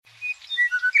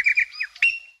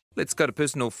Let's go to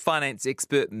personal finance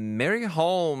expert Mary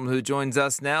Holm, who joins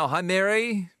us now. Hi,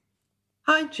 Mary.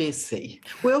 Hi, Jesse.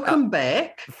 Welcome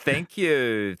back. Thank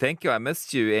you. I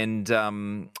missed you. And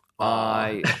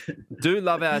I do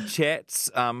love our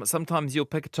chats. Sometimes you'll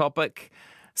pick a topic.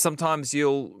 Sometimes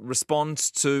you'll respond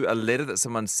to a letter that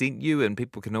someone sent you, and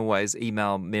people can always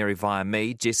email Mary via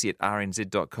me,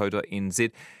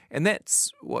 jesse@rnz.co.nz. And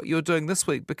that's what you're doing this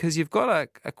week, because you've got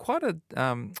quite a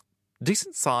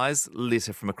decent-sized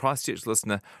letter from a Christchurch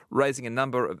listener raising a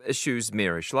number of issues,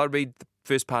 Mary. Shall I read the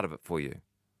first part of it for you?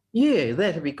 Yeah,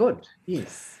 that'd be good.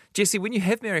 Yes. Jesse, when you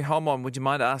have Mary Holm on, would you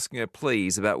mind asking her,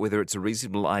 please, about whether it's a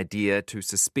reasonable idea to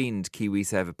suspend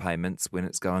KiwiSaver payments when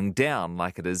it's going down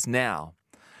like it is now?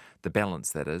 The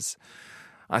balance, that is.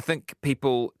 I think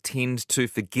people tend to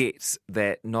forget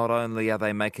that not only are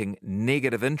they making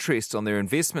negative interest on their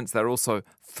investments, they're also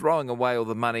throwing away all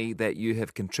the money that you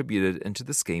have contributed into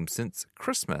the scheme since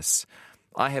Christmas.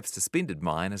 I have suspended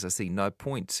mine as I see no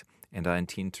point, and I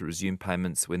intend to resume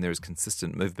payments when there is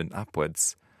consistent movement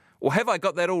upwards. Or have I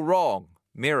got that all wrong?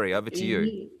 Mary, over to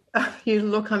you.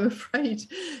 Look, I'm afraid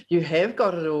you have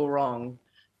got it all wrong,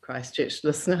 Christchurch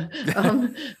listener.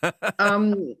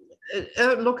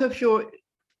 Look,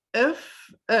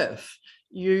 if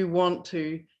you want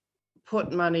to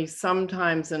put money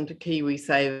sometimes into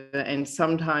KiwiSaver and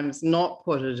sometimes not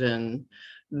put it in,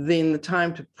 then the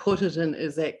time to put it in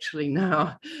is actually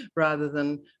now rather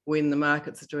than when the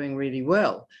markets are doing really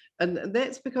well. And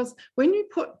that's because when you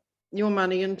put your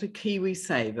money into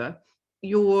KiwiSaver,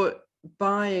 you're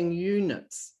buying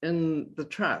units in the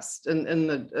trust, in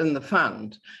the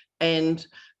fund. And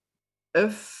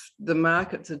if the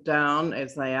markets are down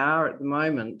as they are at the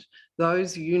moment,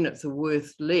 those units are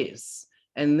worth less.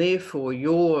 And therefore,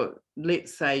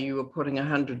 let's say you were putting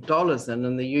 $100 in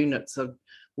and the units are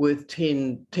worth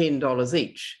 $10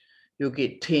 each, you'll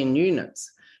get 10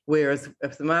 units. Whereas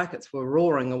if the markets were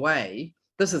roaring away,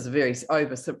 this is a very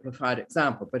oversimplified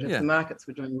example, but if the markets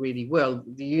were doing really well,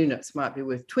 the units might be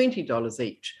worth $20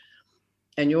 each,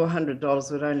 and your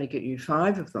 $100 would only get you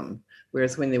 5 of them.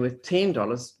 Whereas when they're worth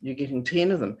 $10, you're getting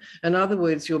 10 of them. In other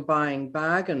words, you're buying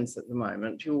bargains at the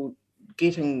moment. You're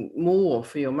getting more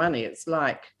for your money. It's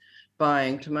like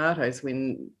buying tomatoes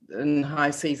when in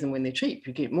high season when they're cheap,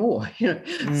 you get more.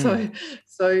 So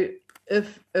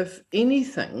if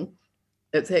anything,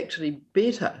 it's actually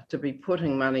better to be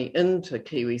putting money into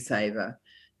KiwiSaver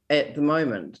at the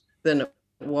moment than it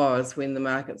was when the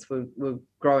markets were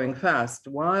growing fast a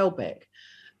while back.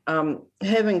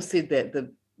 Having said that,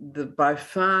 the by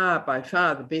far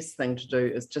the best thing to do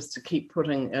is just to keep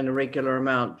putting in a regular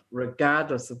amount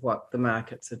regardless of what the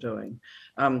markets are doing.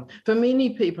 For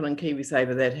many people in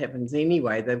KiwiSaver that happens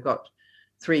anyway. They've got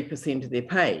 3% of their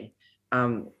pay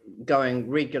going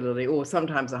regularly, or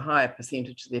sometimes a higher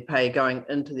percentage of their pay going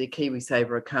into their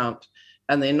KiwiSaver account,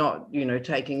 and they're not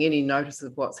taking any notice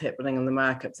of what's happening in the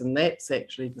markets. And that's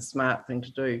actually the smart thing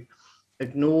to do.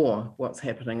 Ignore what's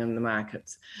happening in the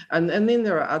markets. And then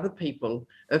there are other people.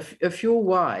 If you're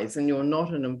wise and you're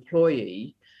not an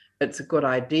employee, it's a good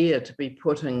idea to be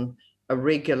putting a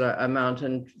regular amount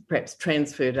and perhaps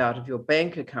transferred out of your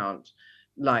bank account.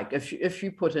 Like if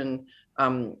you put in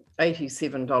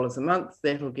 $87 a month,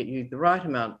 that'll get you the right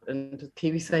amount into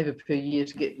KiwiSaver per year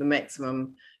to get the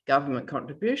maximum government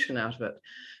contribution out of it.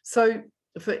 So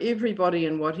for everybody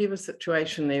in whatever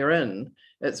situation they're in,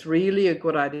 it's really a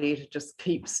good idea to just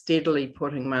keep steadily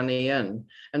putting money in.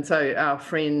 And so our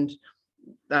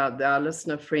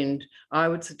listener friend, I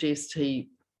would suggest he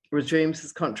resumes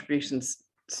his contributions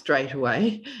straight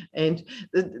away. And,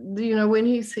 when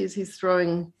he says he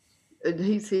says,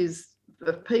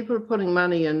 if people are putting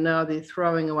money in now, they're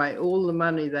throwing away all the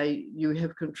money you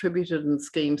have contributed in the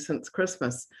scheme since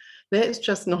Christmas. That's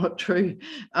just not true.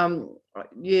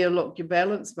 Look, your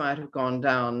balance might have gone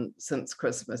down since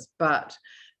Christmas, but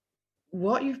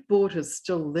what you've bought is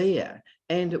still there,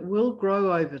 and it will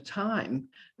grow over time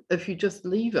if you just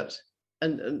leave it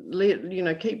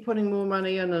and keep putting more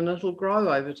money in, and it'll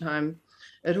grow over time.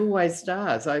 It always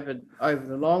does over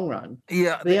the long run.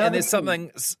 Yeah, and there's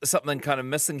something kind of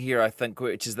missing here, I think,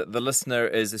 which is that the listener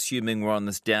is assuming we're on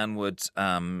this downward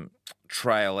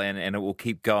trail and it will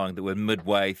keep going, that we're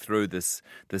midway through this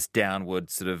downward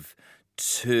sort of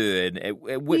turn,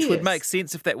 which would make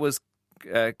sense if that was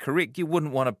correct. You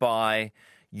wouldn't want to buy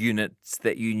units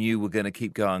that you knew were going to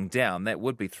keep going down. That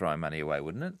would be throwing money away,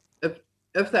 wouldn't it?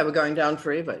 If they were going down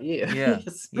forever,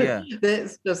 yes.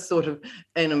 That's just sort of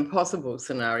an impossible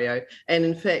scenario. And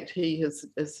in fact, he is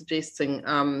suggesting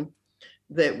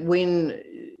that when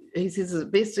he says it's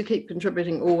best to keep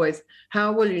contributing always.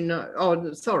 How will you know?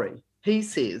 Oh, sorry. He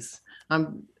says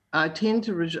I intend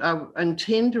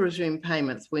to resume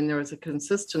payments when there is a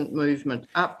consistent movement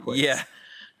upwards. Yeah.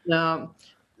 Now,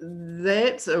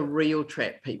 that's a real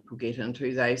trap people get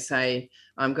into. They say,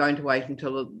 I'm going to wait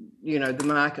until, the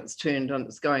market's turned and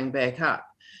it's going back up.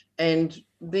 And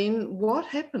then what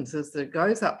happens is that it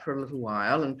goes up for a little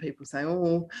while and people say,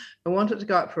 oh, I want it to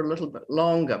go up for a little bit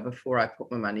longer before I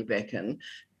put my money back in.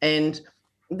 And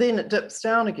then it dips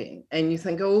down again. And you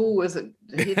think, oh, is it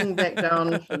heading back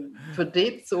down for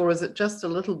depths, or is it just a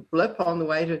little blip on the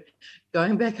way to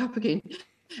going back up again?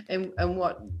 And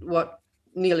what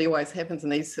nearly always happens in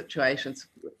these situations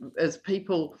is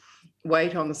people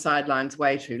wait on the sidelines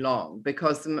way too long,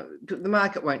 because the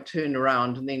market won't turn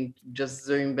around and then just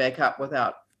zoom back up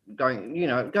without going,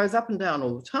 it goes up and down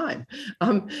all the time.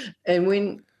 And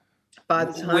by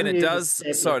the time when it does,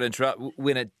 sorry to interrupt,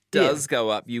 when it does go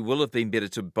up, you will have been better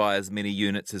to buy as many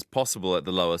units as possible at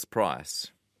the lowest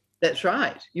price. That's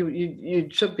right. You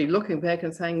should be looking back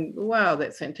and saying, wow,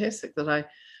 that's fantastic that I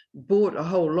bought a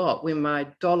whole lot when my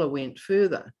dollar went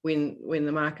further, when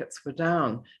the markets were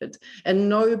down. And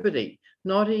nobody,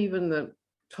 not even the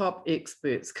top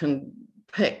experts, can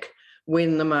pick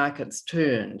when the market's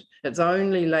turned. It's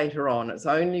only later on. It's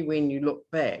only when you look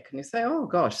back and you say, oh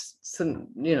gosh,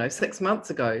 6 months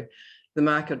ago, the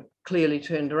market clearly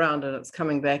turned around and it's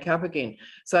coming back up again.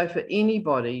 So for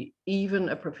anybody, even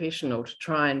a professional, to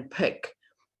try and pick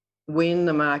when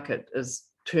the market is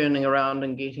turning around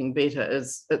and getting better,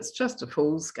 it's just a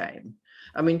fool's game.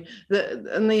 I mean,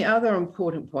 the other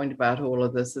important point about all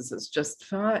of this is it's just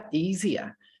far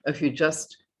easier if you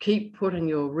just keep putting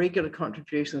your regular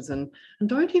contributions in and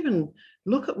don't even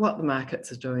look at what the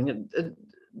markets are doing.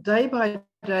 Day by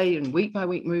day and week by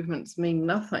week movements mean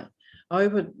nothing.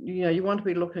 You want to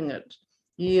be looking at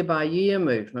year by year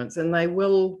movements, and they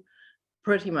will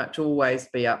pretty much always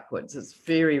be upwards. It's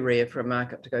very rare for a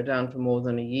market to go down for more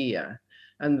than a year,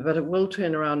 but it will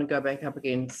turn around and go back up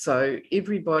again. So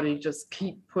everybody just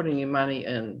keep putting your money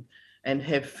in and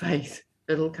have faith.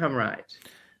 It'll come right.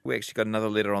 We actually got another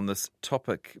letter on this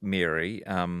topic, Mary.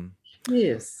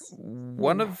 Yes.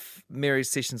 One of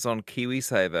Mary's sessions on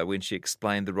KiwiSaver, when she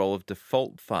explained the role of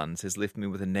default funds, has left me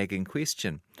with a nagging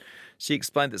question. She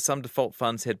explained that some default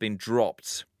funds had been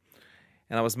dropped,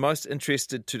 and I was most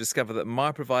interested to discover that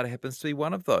my provider happens to be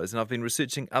one of those. And I've been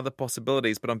researching other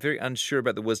possibilities, but I'm very unsure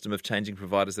about the wisdom of changing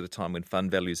providers at a time when fund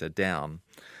values are down.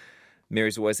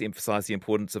 Mary's always emphasised the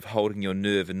importance of holding your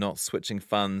nerve and not switching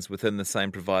funds within the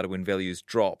same provider when values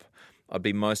drop. I'd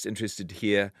be most interested to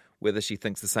hear whether she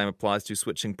thinks the same applies to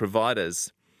switching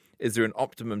providers. Is there an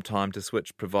optimum time to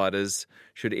switch providers?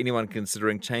 Should anyone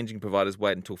considering changing providers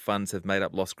wait until funds have made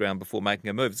up lost ground before making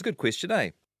a move? It's a good question,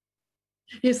 eh?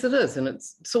 Yes, it is, and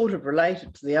it's sort of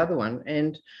related to the other one.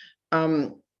 And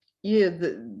the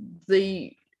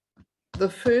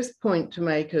first point to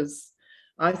make is,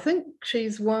 I think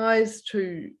she's wise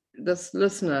to this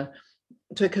listener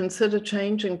to consider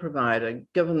changing provider,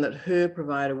 given that her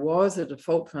provider was a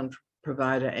default fund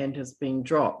provider and has been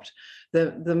dropped.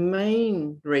 The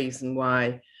main reason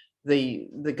why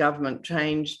the government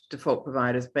changed default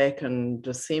providers back in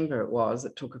December,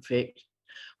 it took effect,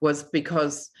 was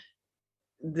because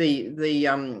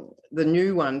the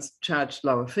new ones charged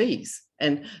lower fees,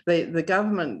 and the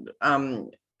government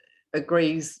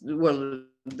agrees. Well,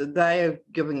 they are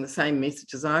giving the same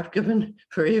message as I've given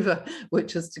forever,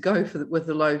 which is to go with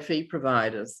the low fee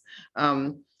providers.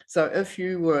 So if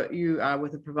you are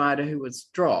with a provider who was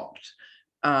dropped,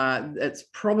 it's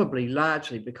probably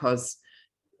largely because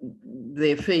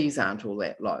their fees aren't all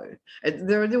that low.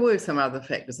 There were some other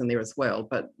factors in there as well,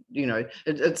 but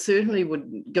it certainly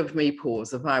would give me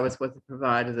pause if I was with a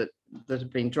provider that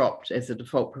had been dropped as a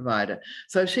default provider.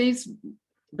 So she's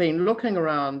been looking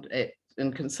around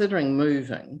and considering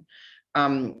moving,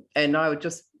 and I would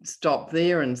just stop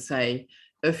there and say,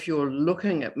 if you're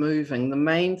looking at moving, the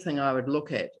main thing I would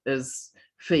look at is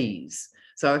fees.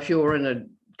 So if you're in a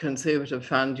conservative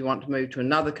fund, you want to move to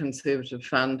another conservative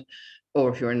fund,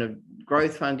 or if you're in a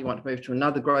growth fund, you want to move to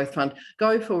another growth fund,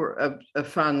 go for a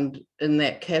fund in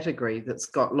that category that's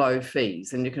got low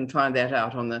fees. And you can find that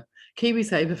out on the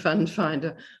KiwiSaver Fund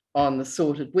Finder on the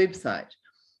Sorted website.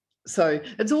 So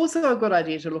it's also a good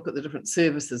idea to look at the different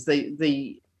services.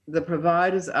 The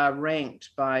providers are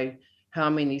ranked by how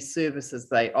many services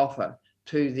they offer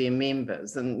to their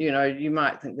members. And, you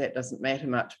might think that doesn't matter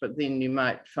much, but then you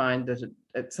might find that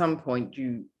at some point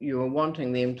you are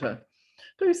wanting them to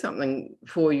do something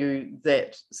for you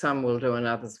that some will do and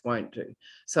others won't do.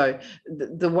 So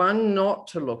the one not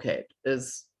to look at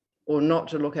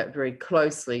very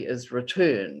closely is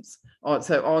returns.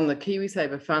 So on the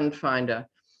KiwiSaver Fund Finder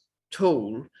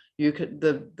tool,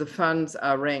 the funds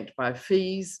are ranked by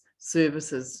fees,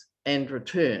 services, and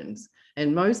returns.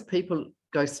 And most people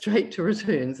go straight to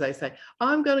returns. They say,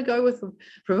 I'm going to go with the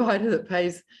provider that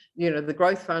pays, the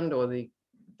growth fund or the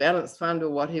balanced fund or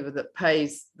whatever that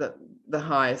pays the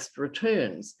highest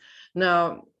returns.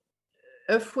 Now,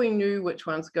 if we knew which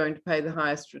one's going to pay the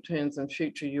highest returns in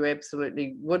future, you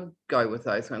absolutely would go with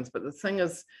those ones. But the thing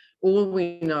is, all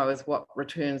we know is what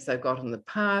returns they've got in the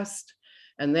past,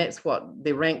 and that's what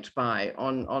they're ranked by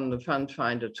on the Fund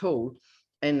Finder tool.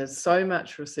 And there's so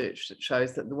much research that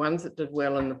shows that the ones that did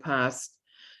well in the past,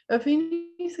 if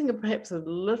anything, are perhaps a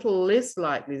little less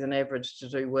likely than average to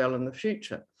do well in the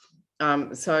future.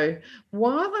 So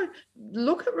while I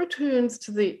look at returns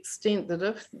to the extent that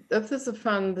if there's a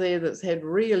fund there that's had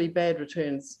really bad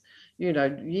returns,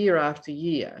 year after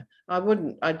year,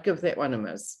 I'd give that one a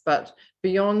miss. But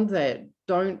beyond that,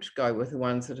 don't go with the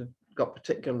ones that have got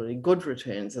particularly good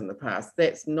returns in the past.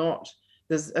 It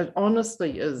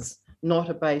honestly is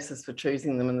not a basis for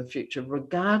choosing them in the future,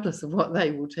 regardless of what they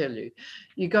will tell you.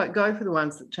 You go for the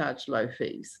ones that charge low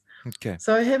fees. Okay.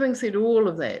 So having said all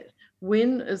of that,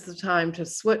 when is the time to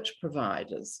switch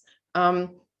providers?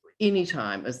 Any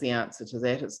time is the answer to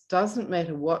that. It doesn't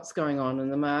matter what's going on in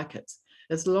the markets.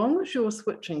 As long as you're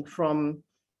switching from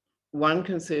one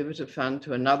conservative fund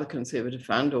to another conservative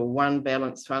fund, or one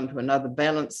balanced fund to another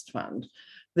balanced fund,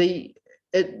 they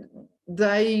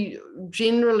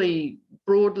generally,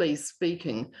 broadly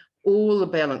speaking, all the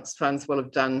balanced funds will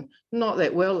have done not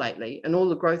that well lately, and all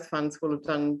the growth funds will have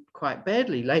done quite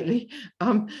badly lately.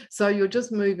 So you're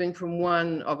just moving from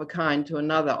one of a kind to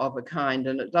another of a kind,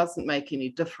 and it doesn't make any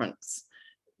difference,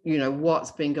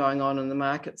 what's been going on in the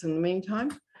markets in the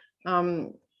meantime.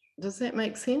 Does that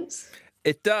make sense?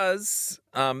 It does.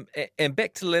 And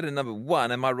back to letter number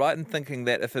 1, am I right in thinking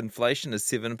that if inflation is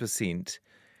 7%,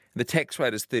 the tax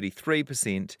rate is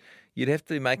 33%, you'd have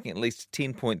to be making at least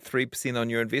 10.3% on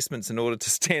your investments in order to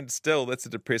stand still? That's a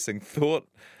depressing thought.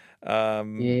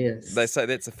 Yes. They say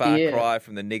that's a far cry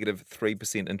from the negative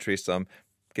 3% interest I'm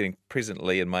getting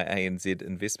presently in my ANZ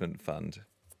investment fund.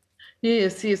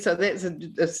 Yes. So that's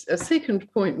a second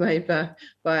point made by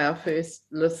our first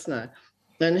listener.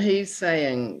 And he's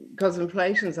saying, because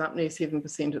inflation's up near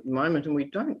 7% at the moment, and we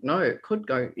don't know, it could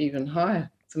go even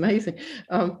higher. It's amazing.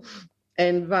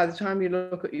 And by the time you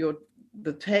look at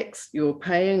the tax you're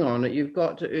paying on it, you've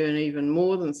got to earn even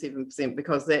more than 7%,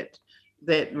 because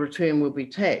that return will be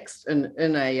taxed in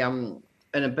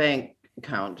a bank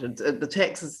account. The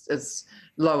tax is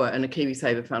lower in a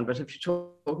KiwiSaver fund, but if you're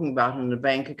talking about in a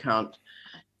bank account,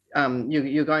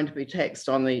 you're going to be taxed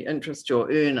on the interest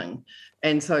you're earning.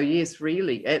 And so, yes,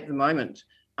 really, at the moment,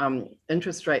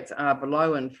 interest rates are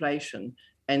below inflation.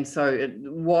 And so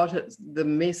the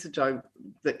message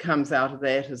that comes out of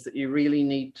that is that you really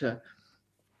need to,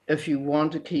 if you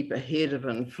want to keep ahead of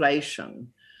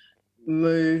inflation,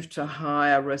 move to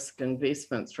higher risk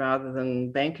investments rather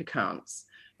than bank accounts.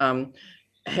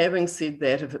 Having said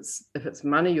that, if it's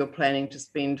money you're planning to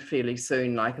spend fairly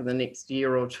soon, like in the next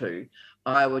year or two,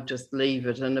 I would just leave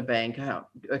it in a bank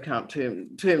account,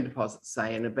 term deposits,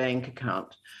 say, in a bank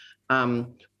account.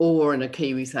 Or in a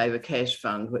KiwiSaver cash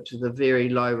fund, which are the very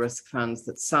low risk funds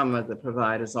that some of the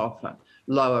providers offer,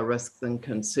 lower risk than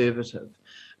conservative.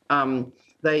 The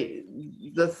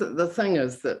thing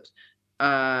is that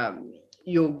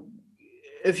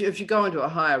if you go into a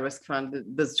higher risk fund,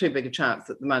 there's too big a chance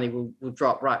that the money will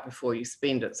drop right before you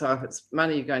spend it. So if it's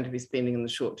money you're going to be spending in the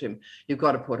short term, you've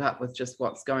got to put up with just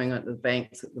what's going on at the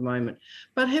banks at the moment.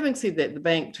 But having said that, the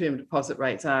bank term deposit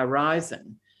rates are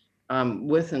rising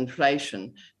with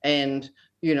inflation, and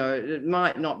it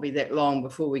might not be that long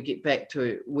before we get back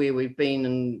to where we've been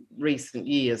in recent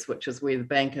years, which is where the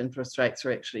bank interest rates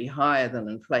are actually higher than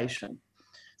inflation.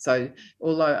 So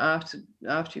although after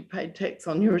you've paid tax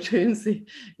on your returns,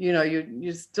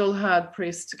 you're still hard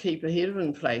pressed to keep ahead of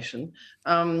inflation.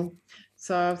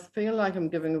 So I feel like I'm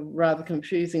giving rather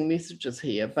confusing messages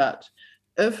here, but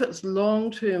if it's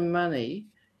long-term money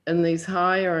in these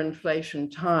higher inflation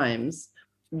times,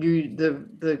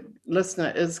 the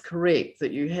listener is correct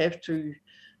that you have to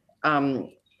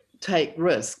take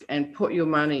risk and put your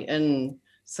money in,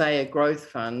 say, a growth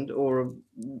fund or a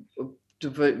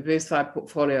diversified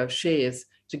portfolio of shares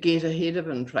to get ahead of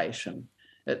inflation.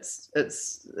 It's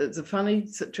a funny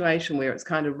situation where it's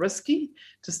kind of risky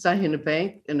to stay in a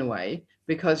bank in a way,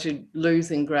 because you're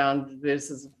losing ground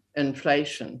versus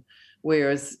inflation.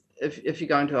 Whereas if you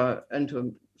go into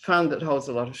a fund that holds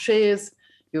a lot of shares,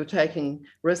 you're taking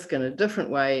risk in a different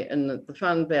way, and the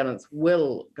fund balance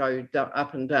will go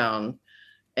up and down,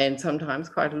 and sometimes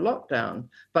quite a lot down.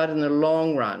 But in the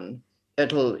long run,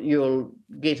 you'll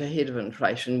get ahead of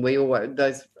inflation.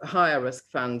 Those higher risk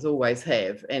funds always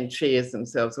have, and shares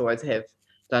themselves always have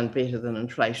done better than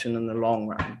inflation in the long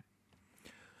run.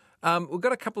 We've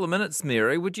got a couple of minutes,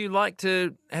 Mary. Would you like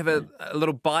to have a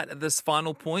little bite at this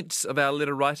final point of our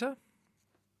letter writer?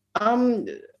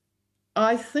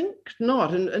 I think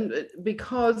not, and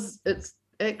because it's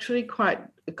actually quite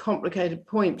a complicated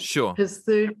point. Sure. His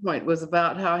third point was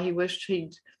about how he wished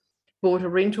he'd bought a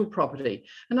rental property.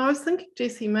 And I was thinking,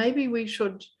 Jessie, maybe we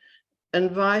should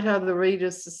invite other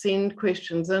readers to send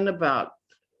questions in about,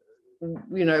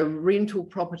 rental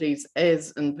properties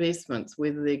as investments,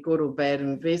 whether they're good or bad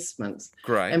investments.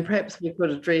 Great. And perhaps we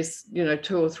could address,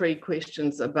 2 or 3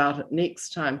 questions about it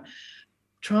next time.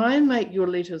 Try and make your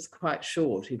letters quite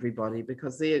short, everybody,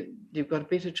 because you've got a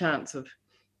better chance of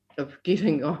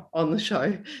getting on the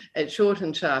show at short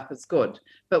and sharp is good.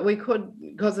 But we could,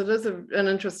 because it is an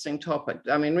interesting topic.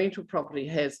 I mean, rental property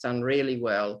has done really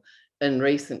well in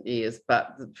recent years,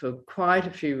 but for quite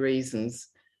a few reasons,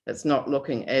 it's not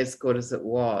looking as good as it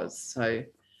was.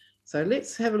 So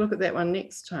let's have a look at that one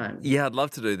next time. Yeah, I'd love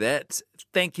to do that.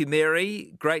 Thank you,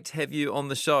 Mary. Great to have you on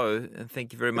the show, and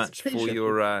thank you very much for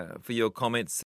your comments.